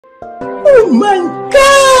Oh my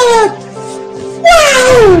God!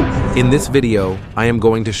 Wow! In this video, I am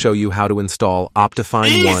going to show you how to install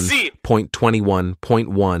Optifine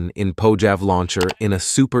 1.21.1 in Pojav Launcher in a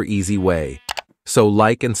super easy way. So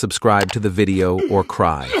like and subscribe to the video or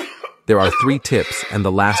cry. There are 3 tips and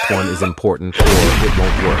the last one is important or it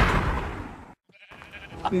won't work.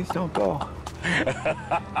 Please don't go.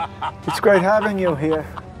 It's great having you here.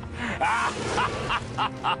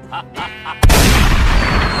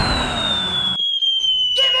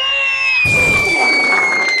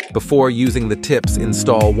 Before using the tips,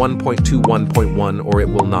 install 1.21.1 or it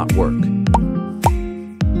will not work.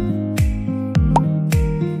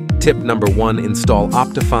 Tip number 1, install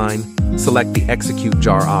Optifine. Select the execute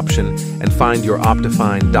jar option and find your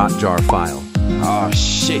Optifine.jar file. Oh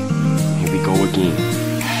shit, here we go again.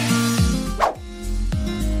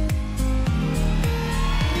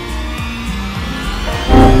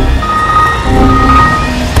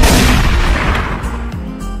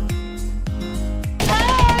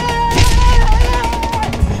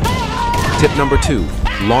 Tip number 2,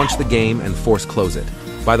 launch the game and force close it.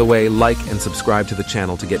 By the way, like and subscribe to the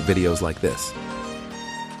channel to get videos like this.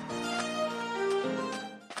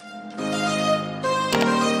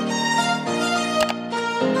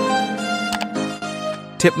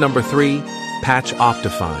 Tip number 3, patch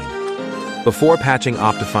Optifine. Before patching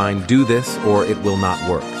Optifine, do this or it will not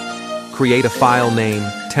work. Create a file name,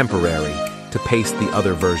 temporary, to paste the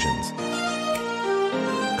other versions.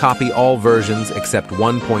 Copy all versions except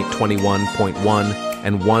 1.21.1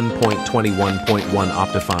 and 1.21.1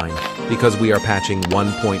 Optifine because we are patching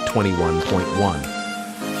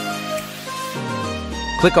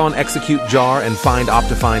 1.21.1. Click on Execute Jar and find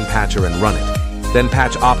Optifine Patcher and run it. Then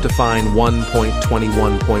patch Optifine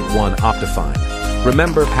 1.21.1 Optifine.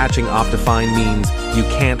 Remember, patching Optifine means you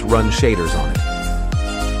can't run shaders on it.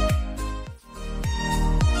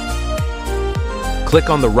 Click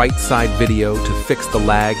on the right side video to fix the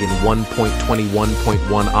lag in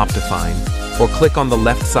 1.21.1 Optifine, or click on the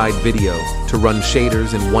left side video to run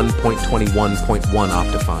shaders in 1.21.1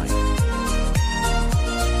 Optifine.